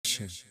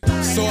intermission.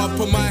 So I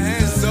put my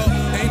hands up,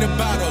 ain't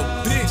about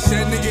a bitch.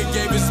 That nigga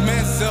gave his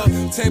man up.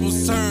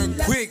 Tables turn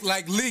quick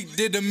like Leak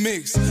did the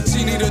mix.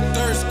 She need a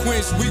thirst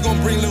quench, we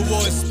gon' bring Lil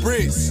Boy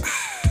spritz.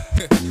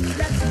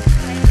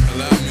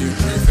 Allow me a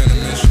brief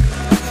intermission.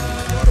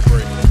 Water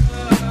break.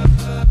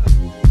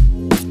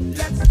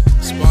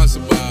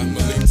 Sponsored by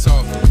Malik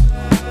Talk.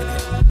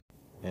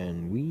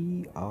 And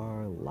we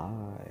are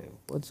live.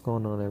 What's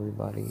going on,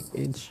 everybody?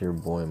 It's your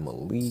boy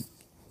Malik,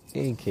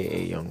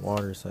 aka Young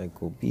Water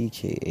Cycle,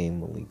 BKA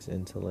Malik's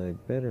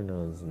Intellect, better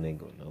known as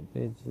Nigga with No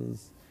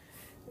Bitches.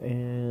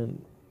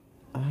 And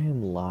I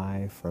am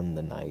live from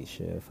the night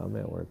shift. I'm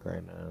at work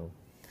right now.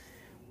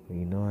 But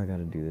you know I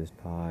gotta do this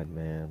pod,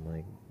 man.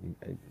 Like,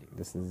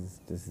 this is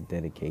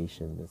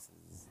dedication. This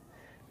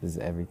is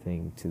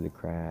everything to the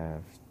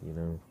craft, you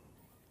know.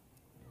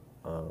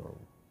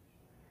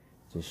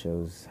 Just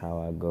shows how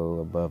I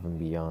go above and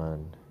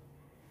beyond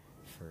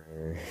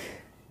for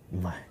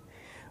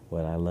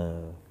what I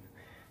love.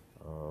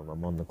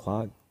 I'm on the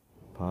clock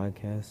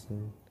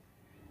podcasting.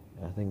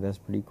 I think that's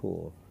pretty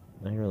cool.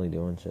 I ain't really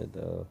doing shit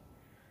though,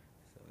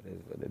 so it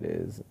is what it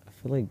is. I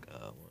feel like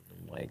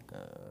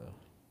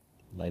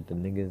like the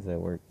niggas that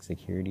work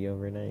security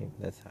overnight.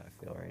 That's how I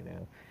feel right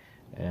now,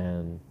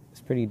 and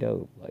it's pretty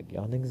dope. Like,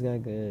 y'all niggas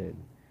got good.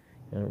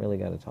 You don't really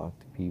gotta talk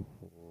to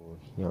people.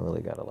 You don't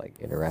really gotta like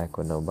interact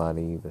with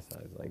nobody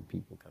besides like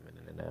people coming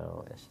in and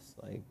out. It's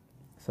just like,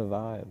 it's a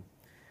vibe.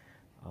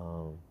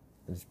 I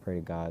just pray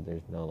to God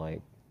there's no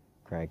like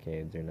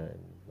crackheads or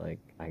nothing. Like,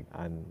 I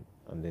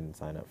didn't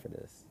sign up for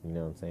this. You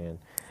know what I'm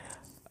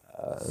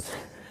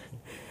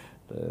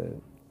saying?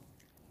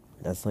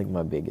 That's like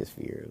my biggest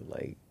fear.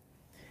 Like,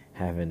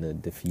 having to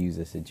diffuse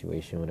a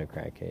situation with a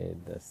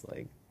crackhead. That's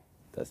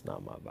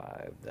not my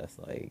vibe. That's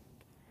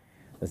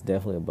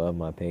definitely above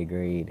my pay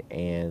grade,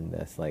 and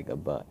that's like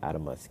out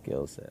of my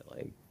skill set.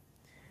 Like,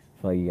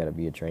 I feel like you gotta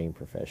be a trained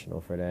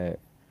professional for that,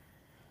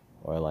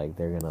 or like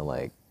they're gonna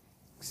like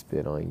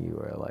spit on you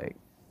or like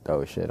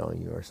throw shit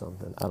on you or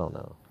something. I don't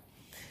know.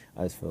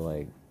 I just feel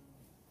like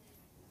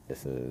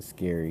it's a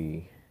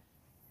scary,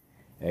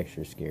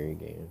 extra scary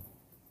game.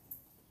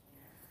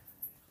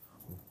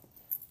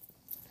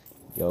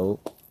 Yo.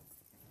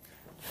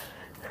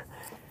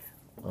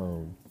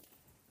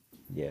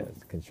 Yeah,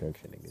 it's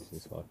construction niggas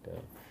just walked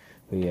out.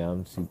 But yeah,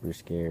 I'm super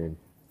scared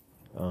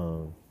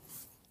of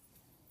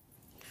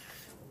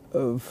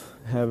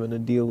having to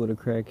deal with a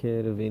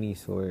crackhead of any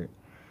sort.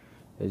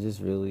 It's just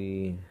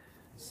really,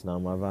 it's not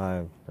my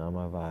vibe.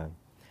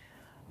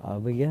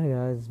 But yeah,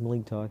 guys,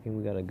 Malik talking.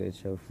 We got a good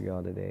show for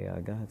y'all today. I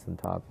got some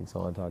topics I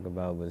want to talk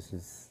about, but it's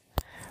just,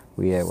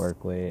 we at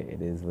work with it.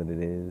 It is what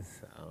it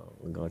is.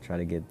 We're going to try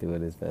to get through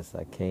it as best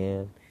I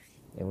can.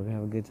 And we're going to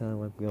have a good time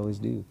like we always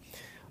do.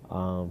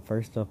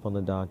 First up on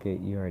the docket,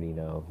 you already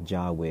know,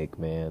 Ja Wick,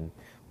 man.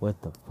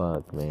 What the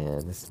fuck,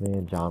 man? This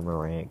man, Ja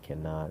Morant,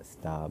 cannot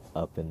stop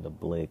up in the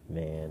blick,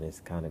 man.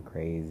 It's kind of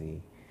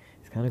crazy.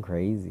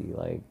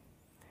 Like,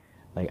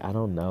 I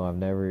don't know. I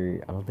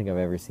don't think I've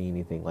ever seen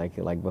anything like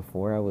it. Like,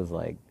 before I was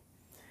like,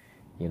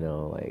 you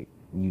know, like,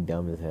 you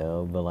dumb as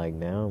hell. But like,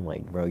 now I'm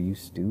like, bro, you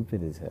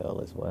stupid as hell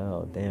as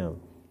well.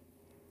 Damn.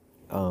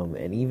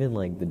 And even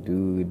like the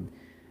dude,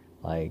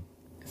 like,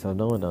 so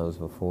no one knows,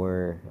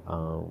 before,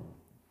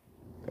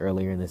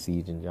 earlier in the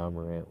season, Ja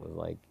Morant was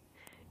like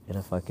in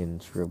a fucking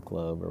strip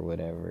club or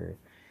whatever,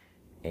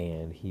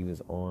 and he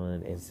was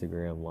on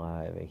Instagram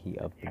Live, and he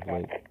upped the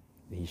blick.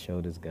 He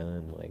showed his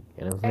gun, like,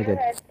 and it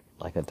was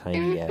like a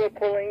tiny still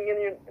pulling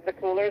in the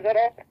coolers at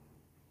all?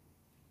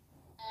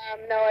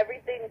 No,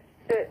 everything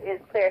is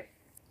clear.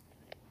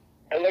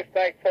 It looks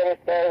like total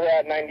sales are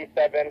at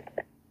 97.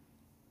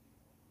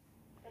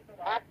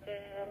 Awesome.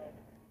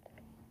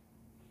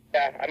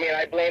 Yeah, I mean,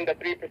 I blame the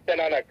 3%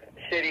 on a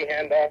shitty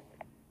handoff.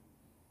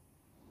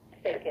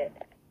 Take it.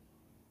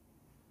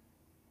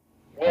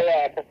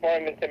 We'll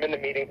perform him in the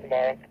meeting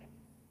tomorrow.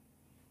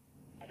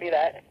 See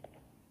that?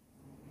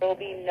 There will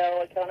be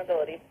no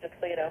accountability, just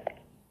so you know.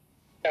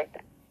 No.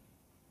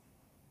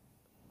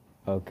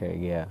 Okay,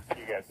 yeah.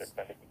 You guys are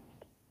funny.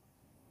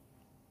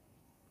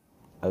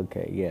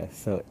 Okay, yeah.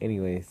 So,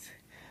 anyways,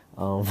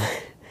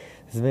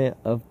 this man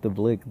upped the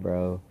blick,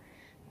 bro,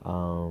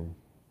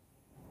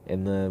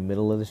 in the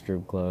middle of the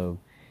strip club,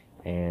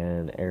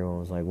 and everyone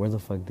was like, "Where the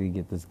fuck did he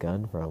get this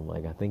gun from?"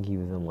 Like, I think he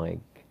was in like,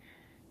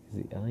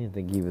 I don't even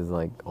think he was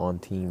like on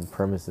team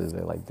premises,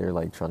 or like they're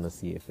like trying to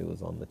see if it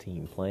was on the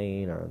team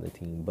plane or on the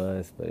team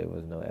bus, but it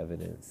was no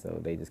evidence, so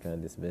they just kind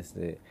of dismissed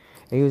it.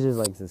 And he was just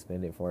like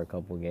suspended for a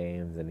couple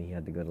games, and he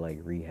had to go to like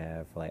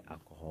rehab for like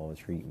alcohol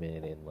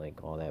treatment and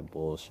like all that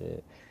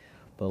bullshit.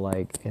 But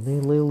like, and they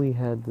literally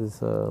had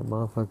this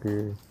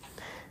motherfucker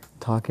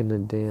talking to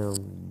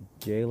damn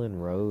Jalen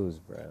Rose,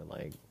 bro.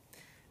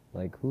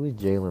 Like, who is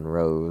Jalen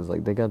Rose?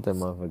 Like, they got that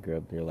motherfucker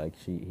up there, like,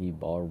 he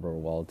Barbara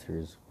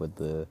Walters with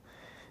the,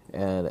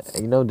 and,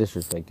 no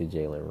disrespect to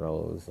Jalen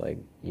Rose, like,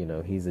 you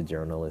know, he's a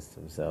journalist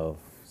himself,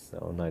 so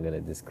I'm not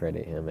gonna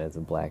discredit him as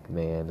a black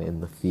man in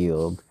the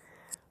field,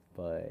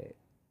 but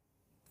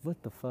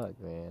what the fuck,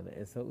 man?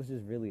 And so it was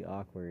just really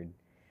awkward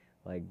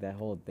Like, that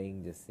whole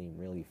thing just seemed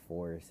really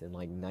forced. And,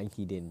 like,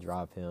 Nike didn't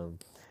drop him.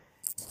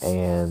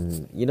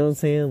 And, you know what I'm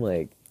saying?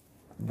 Like,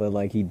 but,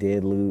 like, he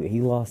did lose. He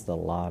lost a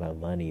lot of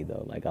money,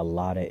 though. Like, a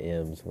lot of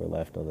M's were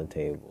left on the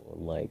table,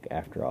 like,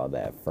 after all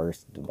that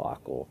first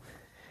debacle.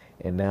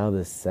 And now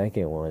the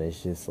second one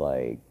is just,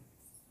 like,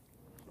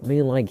 I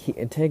mean, like,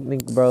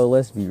 technically, bro,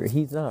 let's be real.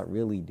 He's not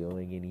really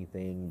doing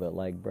anything. But,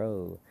 like,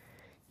 bro,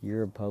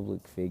 you're a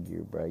public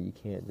figure, bro. You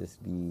can't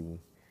just be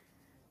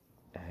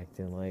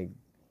acting like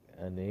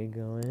a nigga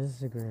on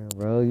Instagram,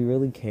 bro. You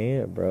really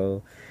can't,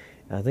 bro.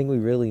 I think we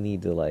really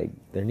need to, like,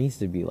 there needs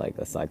to be, like,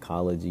 a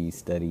psychology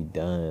study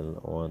done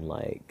on,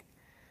 like,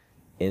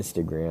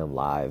 Instagram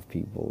live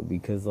people.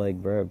 Because,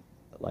 like, bro,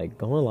 like,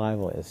 going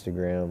live on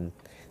Instagram,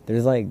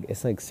 there's, like,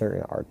 it's, like,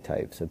 certain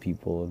archetypes of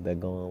people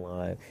that go on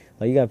live.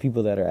 Like, you got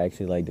people that are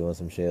actually, like, doing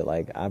some shit.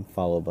 Like, I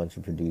follow a bunch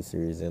of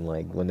producers, and,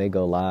 like, when they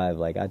go live,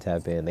 like, I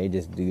tap in, they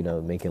just do, you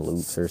know, making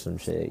loops or some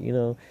shit, you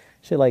know,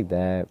 shit like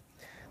that.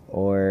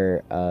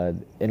 Or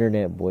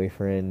internet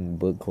boyfriend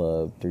book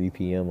club, 3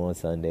 p.m. on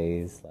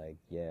Sundays. Like,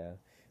 yeah,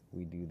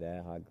 we do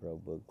that. Hot girl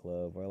book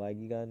club. Or, like,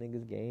 you got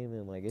niggas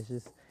gaming. Like, it's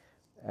just,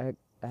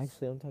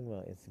 actually, I'm talking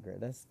about Instagram.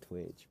 That's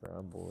Twitch, bro.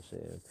 I'm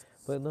bullshitting.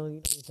 But no, you know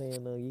what I'm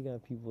saying? No, you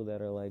got people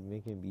that are, like,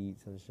 making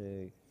beats and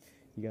shit.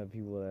 You got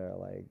people that are,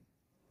 like,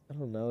 I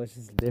don't know, it's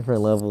just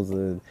different levels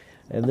of,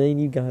 and then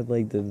you got,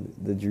 like, the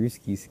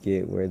Drewski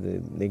skit where the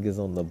niggas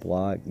on the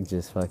block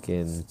just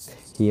fucking,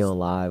 he on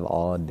live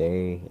all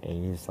day,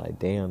 and you're just like,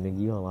 damn, nigga,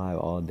 you on live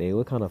all day,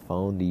 what kind of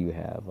phone do you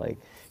have? Like,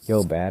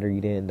 yo, battery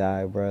didn't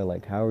die, bro,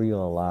 like, how are you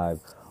on live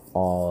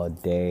all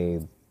day?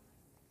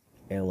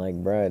 And, like,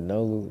 bro,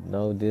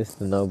 no diss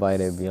to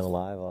nobody that be on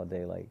live all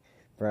day, like,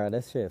 bro,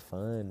 that shit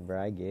fun,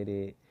 bro, I get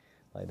it,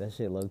 like, that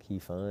shit low-key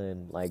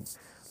fun, like,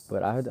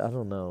 but I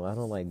don't know. I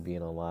don't like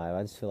being on live.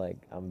 I just feel like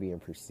I'm being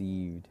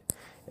perceived,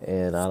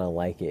 and I don't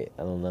like it.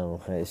 I don't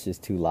know. It's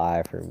just too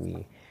live for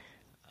me.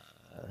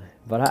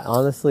 But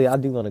honestly, I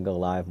do want to go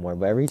live more.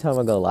 But every time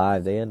I go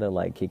live, they end up,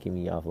 like, kicking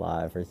me off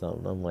live or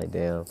something. I'm like,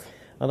 damn.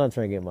 I'm not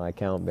trying to get my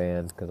account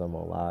banned because I'm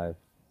on live.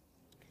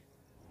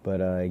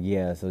 But,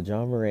 yeah, so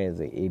Ja Morant is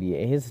an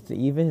idiot. And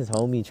even his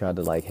homie tried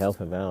to, like, help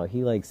him out.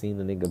 He, like, seen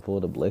the nigga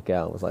pull the blick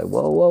out and was like,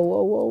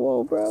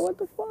 whoa, bro, what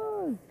the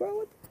fuck? Bro,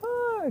 what the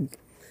fuck?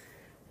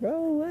 Bro,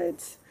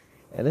 what?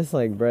 And it's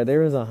like, bro,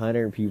 there was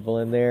 100 people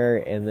in there,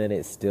 and then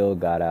it still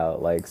got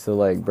out. Like, so,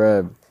 like,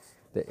 bro,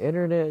 the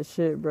internet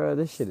shit, bro,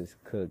 this shit is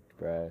cooked,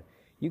 bro.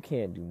 You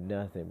can't do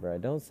nothing, bro.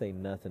 Don't say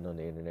nothing on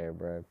the internet,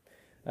 bro.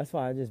 That's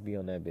why I just be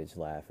on that bitch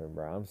laughing,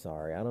 bro. I'm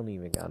sorry. I don't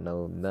even got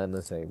nothing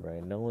to say, bro.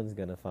 No one's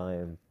gonna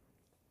find...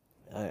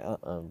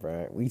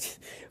 bro. We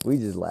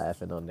just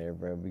laughing on there,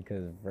 bro.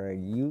 Because, bro,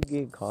 you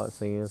get caught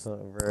saying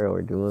something, bro,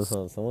 or doing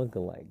something, someone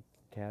could, like,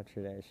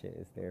 capture that shit.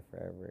 It's there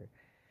forever.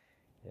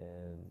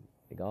 And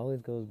it always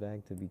goes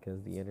back to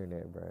because the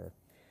internet, bro.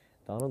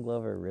 Donald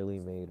Glover really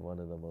made one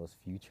of the most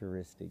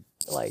futuristic,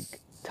 like,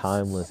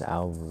 timeless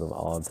albums of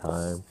all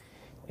time.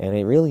 And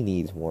it really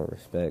needs more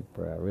respect,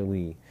 bro. I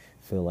really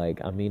feel like,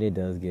 I mean, it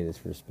does get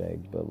its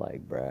respect, but,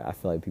 like, bro, I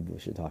feel like people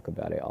should talk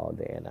about it all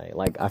day and night.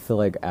 Like, I feel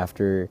like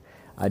after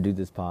I do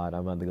this pod,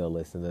 I'm about to go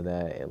listen to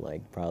that and,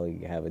 like, probably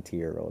have a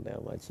tear roll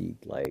down my cheek.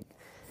 Like,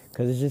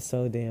 because it's just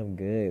so damn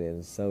good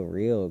and so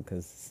real,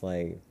 because it's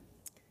like,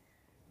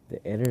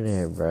 the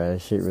internet, bro,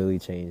 shit really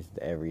changed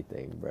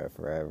everything, bro,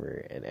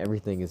 forever. And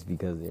everything is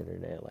because of the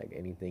internet. Like,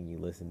 anything you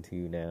listen to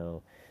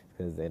now is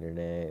because of the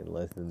internet.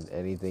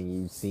 Anything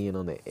you've seen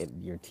on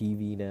your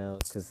TV now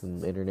is because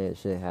some internet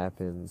shit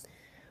happened.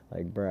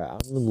 Like, bro,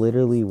 I'm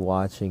literally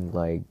watching,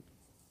 like,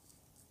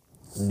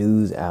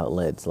 news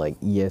outlets like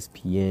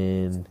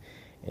ESPN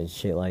and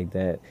shit like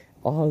that.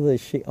 All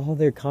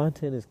their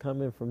content is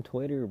coming from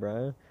Twitter,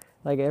 bro.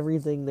 Like,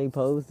 everything they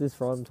post is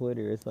from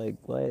Twitter. It's like,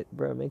 what?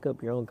 Bro, make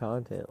up your own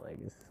content. Like,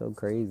 it's so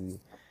crazy.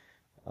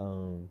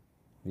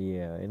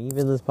 Yeah, and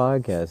even this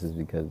podcast is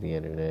because of the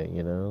internet,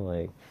 you know?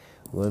 Like,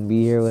 wouldn't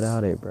be here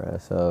without it, bro.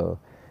 So,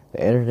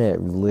 the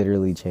internet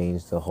literally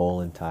changed the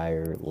whole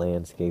entire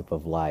landscape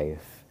of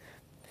life.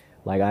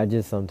 Like, I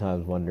just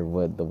sometimes wonder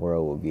what the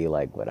world would be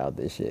like without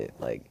this shit.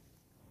 Like,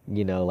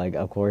 you know, like,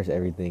 of course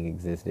everything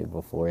existed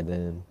before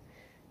then,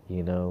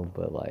 you know?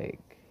 But,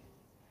 like,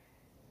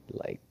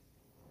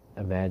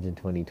 imagine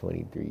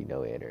 2023,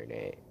 no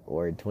internet.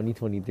 Or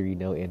 2023,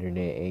 no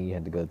internet, and you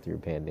had to go through a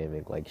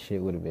pandemic. Like,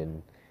 shit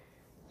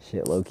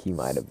low-key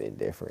might have been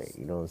different.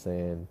 You know what I'm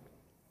saying?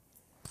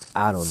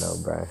 I don't know,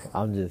 bro.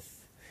 I'm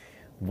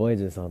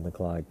just on the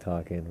clock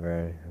talking,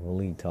 bro.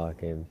 Malik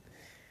talking.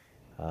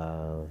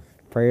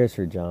 Prayers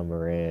for Ja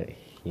Morant.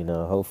 You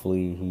know,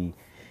 hopefully he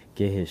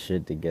get his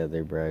shit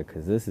together, bro.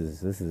 Because this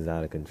is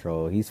out of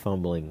control. He's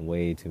fumbling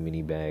way too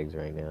many bags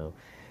right now.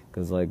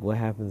 Because, like, what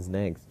happens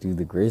next? Do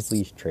the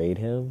Grizzlies trade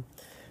him?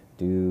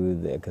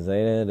 Because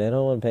they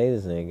don't want to pay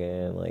this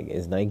nigga. And, like,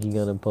 is Nike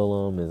going to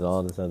pull him? Is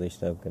all this other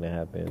stuff going to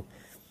happen?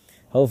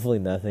 Hopefully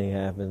nothing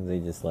happens. They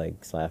just,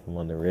 like, slap him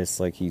on the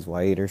wrist like he's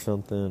white or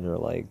something. Or,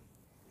 like,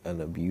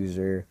 an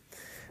abuser.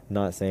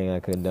 Not saying I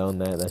condone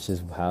that. That's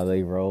just how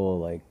they roll.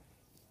 Like,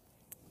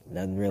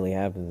 nothing really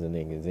happens to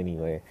niggas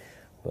anyway.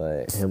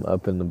 But him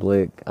up in the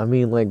blick, I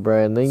mean, like,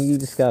 bro, and then you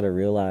just gotta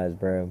realize,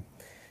 bro,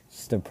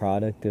 just a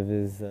product of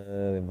his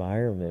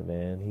environment,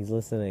 man. He's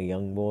listening to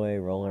Young Boy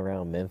rolling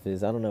around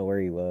Memphis. I don't know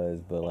where he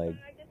was, but like,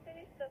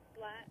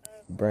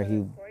 bro,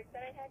 he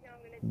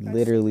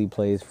literally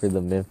plays for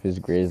the Memphis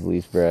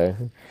Grizzlies, bro.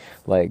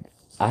 Like,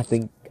 I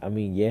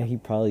mean, yeah, he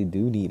probably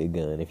do need a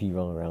gun if he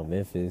rolling around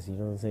Memphis, you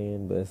know what I'm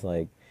saying? But it's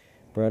like,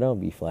 bro,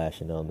 don't be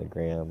flashing on the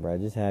gram, bro.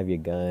 Just have your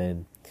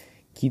gun.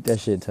 Keep that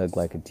shit tucked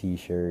like a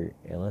t-shirt,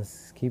 and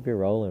let's keep it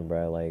rolling,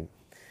 bro. Like,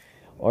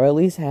 or at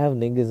least have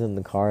niggas in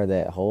the car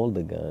that hold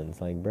the guns.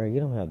 Like, bro,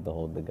 you don't have to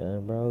hold the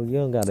gun, bro. You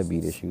don't gotta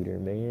be the shooter,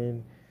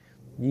 man.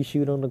 You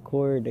shoot on the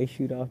court, they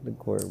shoot off the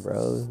court,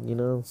 bro. You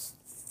know?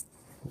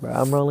 Bro,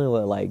 I'm rolling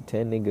with like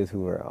 10 niggas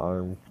who are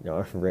armed,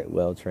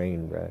 well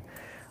trained, bro.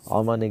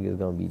 All my niggas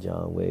gonna be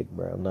John Wick,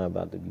 bro. I'm not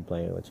about to be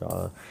playing with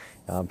y'all.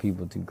 Y'all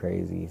people too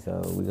crazy.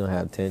 So we gonna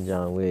have 10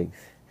 John Wicks.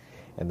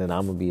 And then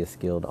I'm gonna be a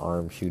skilled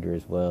armed shooter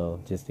as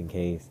well, just in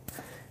case.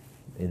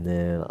 And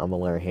then I'm gonna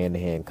learn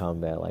hand-to-hand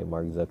combat like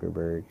Mark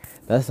Zuckerberg.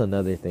 That's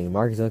another thing.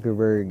 Mark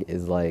Zuckerberg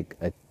is like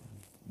a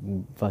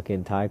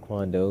fucking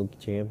Taekwondo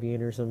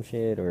champion or some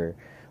shit, or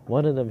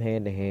one of them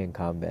hand-to-hand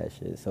combat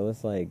shit. So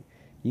it's like,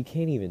 you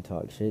can't even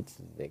talk shit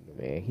to the nigga,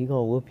 man. He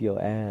gonna whoop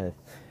your ass.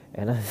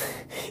 And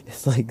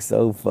it's like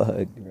so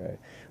fucked, bro.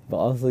 But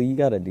also, you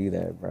gotta do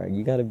that, bro.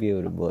 You gotta be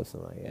able to whoop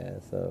somebody's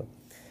ass. So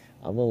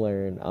I'm gonna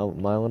learn.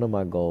 One of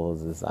my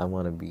goals is I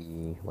want to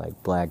be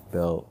like black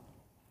belt,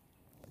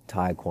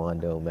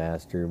 Taekwondo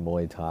master,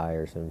 Muay Thai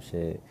or some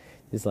shit.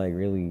 Just like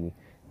really,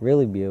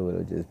 really be able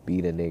to just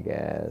beat a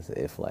nigga ass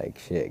if like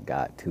shit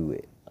got to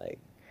it. Like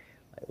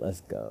let's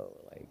go.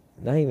 Like,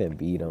 not even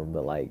beat them,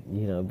 but like,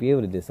 you know, be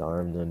able to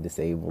disarm them,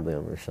 disable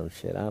them or some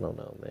shit. I don't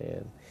know,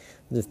 man.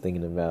 I'm just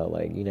thinking about,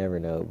 like, you never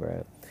know,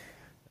 bro.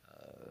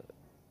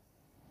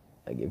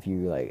 Like, if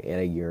you like at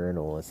a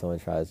urinal and someone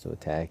tries to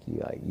attack you,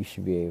 like, you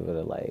should be able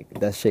to, like,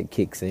 that shit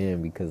kicks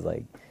in because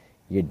like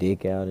your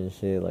dick out and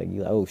shit. Like,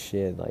 you like, oh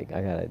shit, like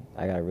I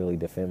gotta really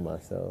defend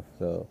myself.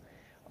 So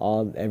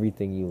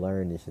everything you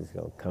learn is just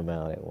gonna come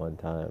out at one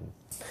time.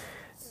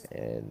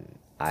 And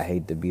I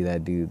hate to be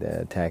that dude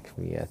that attacks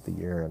me at the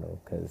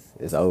urinal, because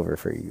it's over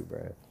for you,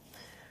 bro.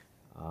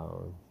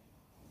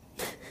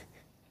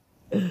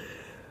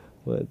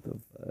 What the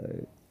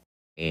fuck?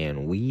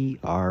 And we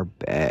are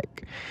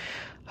back.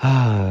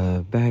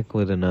 Back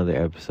with another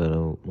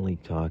episode of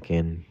Malik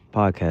Talking,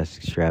 podcast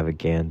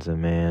extravaganza,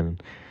 man.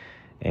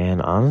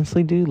 And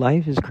honestly, dude,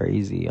 life is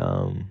crazy.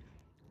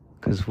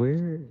 Because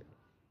we're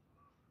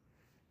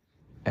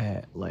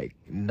at like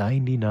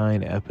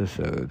 99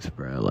 episodes,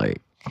 bro.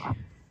 Like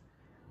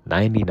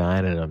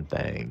 99 of them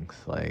things,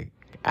 like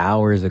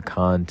hours of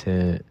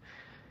content.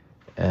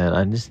 And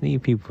I just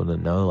need people to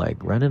know,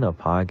 like, running a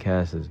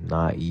podcast is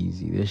not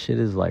easy. This shit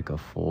is like a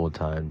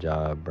full-time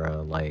job,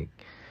 bro. Like,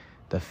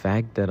 the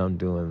fact that I'm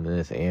doing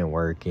this and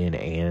working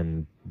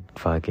and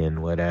fucking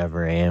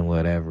whatever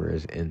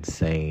is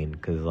insane.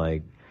 Because,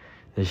 like,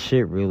 this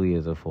shit really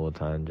is a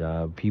full-time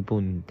job.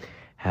 People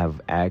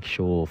have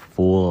actual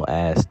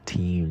full-ass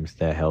teams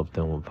that help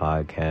them with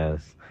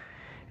podcasts.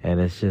 And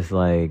it's just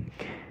like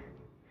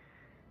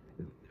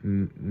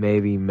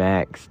maybe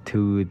max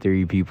 2 or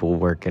 3 people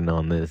working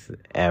on this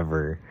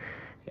ever,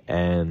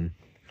 and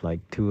like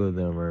 2 of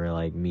them are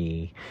like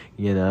me,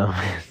 you know.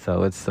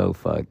 So it's so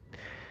fucked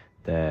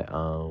that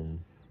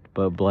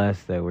but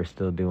blessed that we're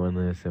still doing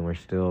this and we're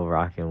still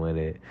rocking with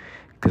it.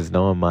 Because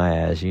knowing my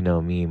ass, you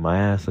know me, my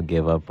ass will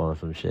give up on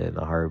some shit in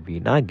a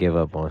heartbeat. Not give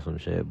up on some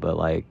shit, but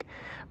like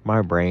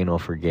my brain will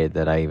forget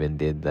that I even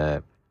did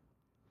that.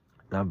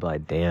 And I'll be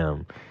like,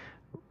 damn,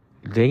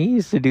 they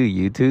used to do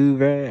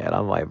YouTube, right? And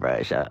I'm like,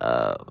 bro, shut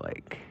up.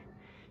 Like,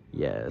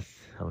 yes,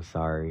 I'm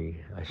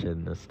sorry. I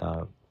shouldn't have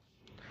stopped.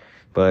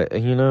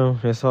 But, you know,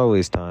 it's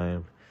always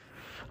time.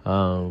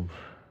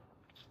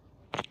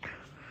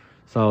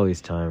 It's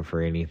always time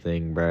for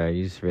anything, bro.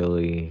 You just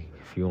really,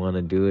 if you want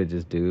to do it,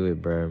 just do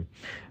it, bro.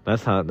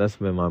 That's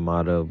been my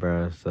motto,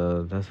 bro.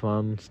 So that's why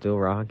I'm still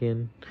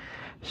rocking.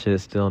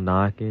 Shit's still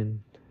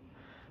knocking.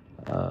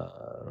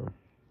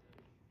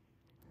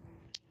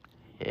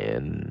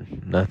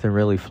 And nothing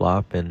really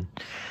flopping.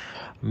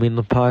 I mean,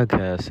 the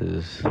podcast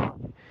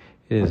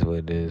is what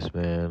it is,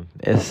 man.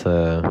 It's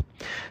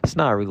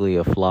not really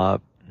a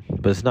flop,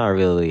 but it's not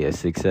really a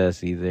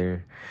success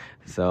either.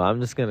 So I'm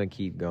just gonna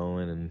keep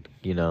going, and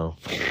you know,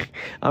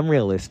 I'm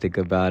realistic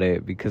about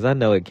it because I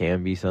know it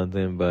can be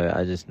something, but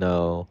I just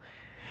know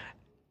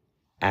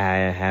I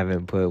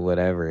haven't put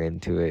whatever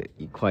into it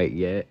quite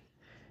yet,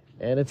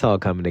 and it's all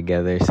coming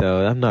together.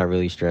 So I'm not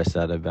really stressed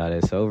out about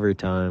it. So over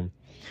time,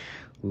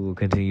 we will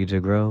continue to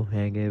grow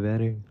and get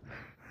better.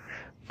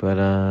 But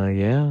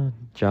yeah,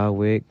 John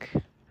Wick.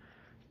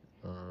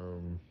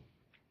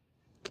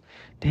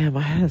 Damn,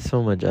 I had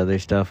so much other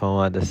stuff I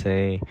wanted to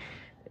say.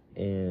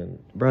 And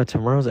bro,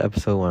 tomorrow's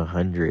episode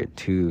 100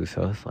 too.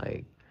 So it's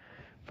like,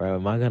 bro,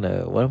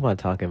 what am I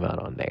talking about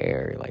on the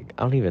air? Like,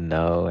 I don't even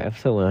know.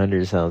 Episode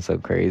 100 sounds so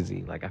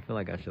crazy. Like, I feel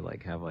like I should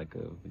like have like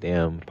a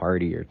damn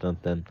party or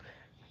something.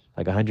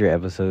 like 100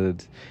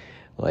 episodes.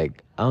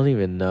 Like, I don't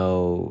even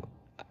know.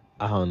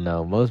 I don't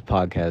know. Most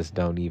podcasts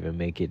don't even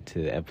make it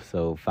to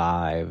episode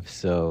 5.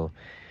 So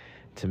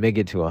to make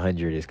it to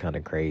 100 is kind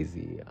of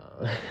crazy.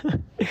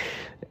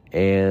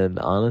 And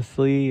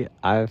honestly,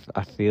 I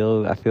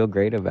feel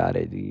great about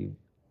it, dude.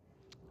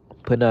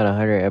 Putting out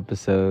 100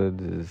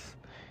 episodes is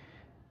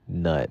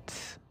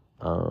nuts.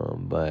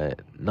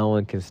 But no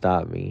one can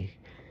stop me.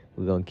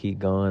 We're gonna keep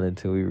going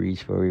until we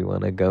reach where we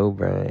want to go,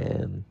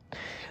 bruh. And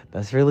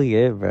that's really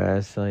it, bruh.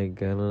 It's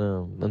like, I don't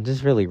know. I'm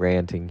just really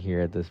ranting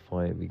here at this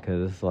point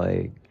because it's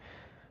like,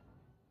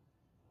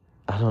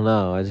 I don't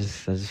know. I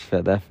just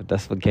felt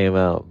that's what came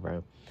out,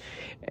 bruh.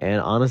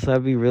 And honestly,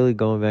 I'd be really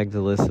going back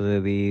to listen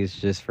to these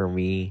just for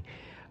me.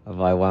 Of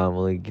like, wow,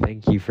 Malik,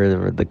 thank you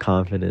for the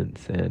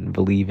confidence and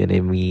believing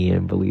in me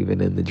and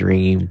believing in the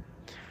dream.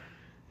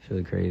 It's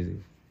really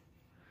crazy.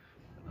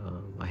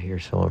 I hear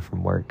someone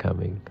from work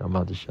coming. I'm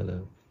about to shut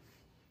up.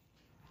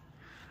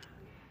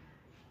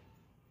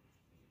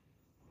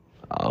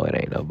 Oh, it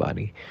ain't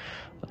nobody.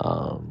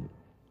 But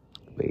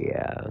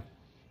yeah,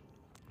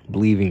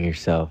 believe in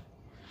yourself.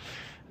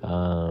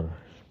 And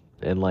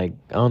like,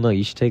 I don't know,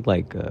 you should take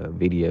like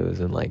videos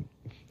and like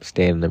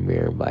stand in the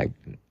mirror and like,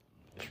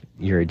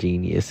 you're a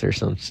genius or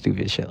some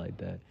stupid shit like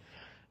that.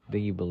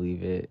 Then you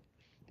believe it.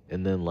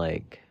 And then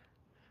like,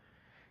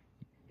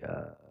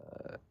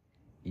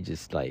 you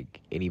just like,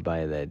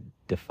 anybody that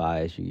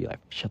defies you, you're like,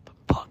 shut the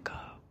fuck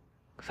up.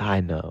 Because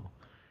I know.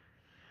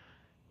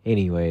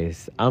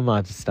 Anyways, I'm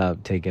about to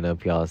stop taking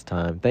up y'all's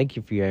time. Thank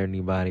you thank you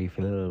everybody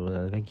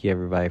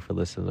for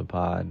listening to the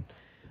pod.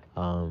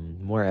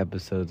 More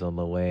episodes on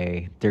the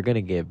way. They're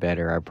gonna get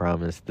better, I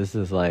promise. These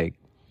are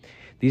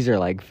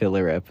like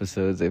filler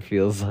episodes. It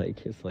feels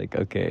like it's like,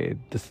 okay,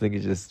 this thing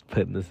is just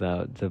putting this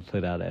out to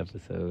put out an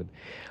episode,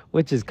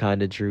 which is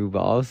kind of true,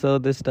 but also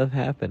this stuff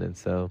happening.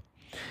 So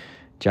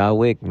Ja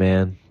Wick,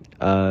 man.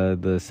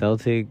 The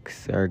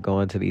Celtics are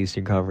going to the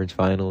Eastern Conference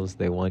Finals.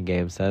 They won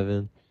Game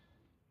 7.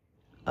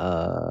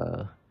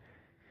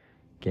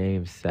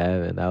 Game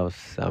 7. The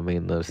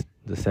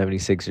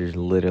 76ers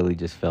literally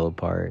just fell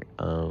apart.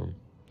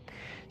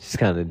 Just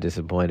kind of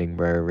disappointing,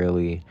 bro,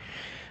 really.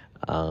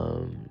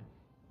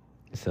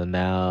 So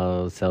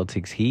now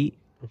Celtics Heat.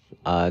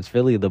 It's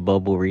really the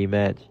bubble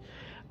rematch.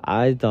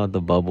 I thought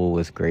the bubble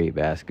was great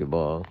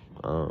basketball.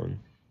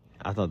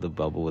 I thought the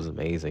bubble was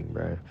amazing,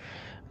 bro.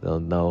 I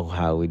don't know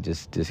how we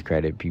just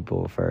discredit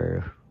people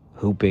for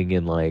hooping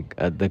in like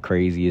the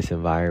craziest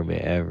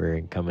environment ever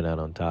and coming out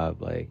on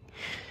top. Like,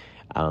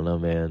 I don't know,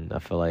 man. I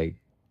feel like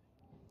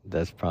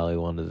that's probably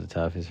one of the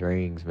toughest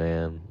rings,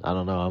 man. I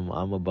don't know.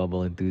 I'm a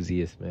bubble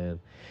enthusiast, man.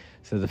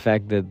 So the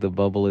fact that the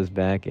bubble is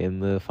back in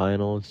the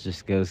finals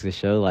just goes to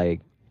show, like,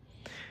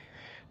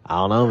 I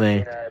don't know,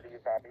 man.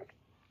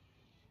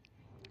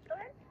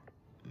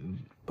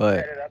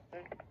 But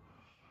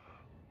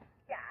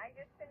Yeah, I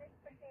just finished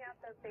pushing out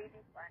the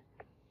baby one.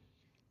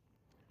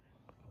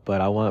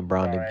 But I want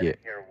Braun to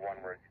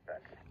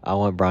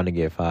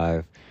get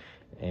 5,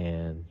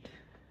 and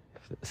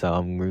so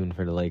I'm rooting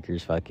for the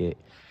Lakers. Fuck it.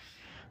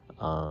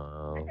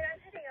 I'm heading up.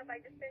 I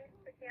just finished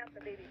pushing out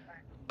the baby one.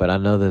 But I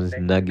know those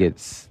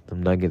Nuggets. The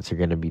Nuggets are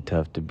gonna be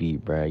tough to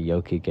beat, bro.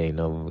 Jokic ain't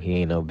no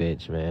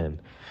bitch, man.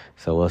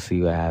 So we'll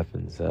see what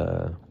happens.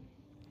 And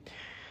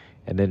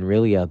then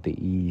really out the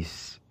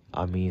East.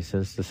 I mean,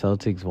 since the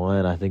Celtics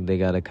won, I think they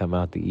gotta come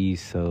out the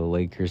East. So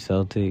Lakers,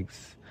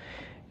 Celtics.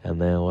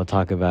 And then we'll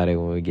talk about it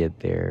when we get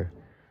there.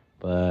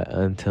 But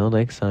until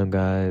next time,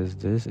 guys,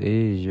 this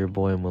is your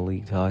boy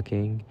Malik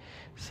talking,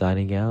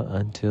 signing out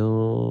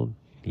until,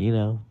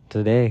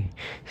 today.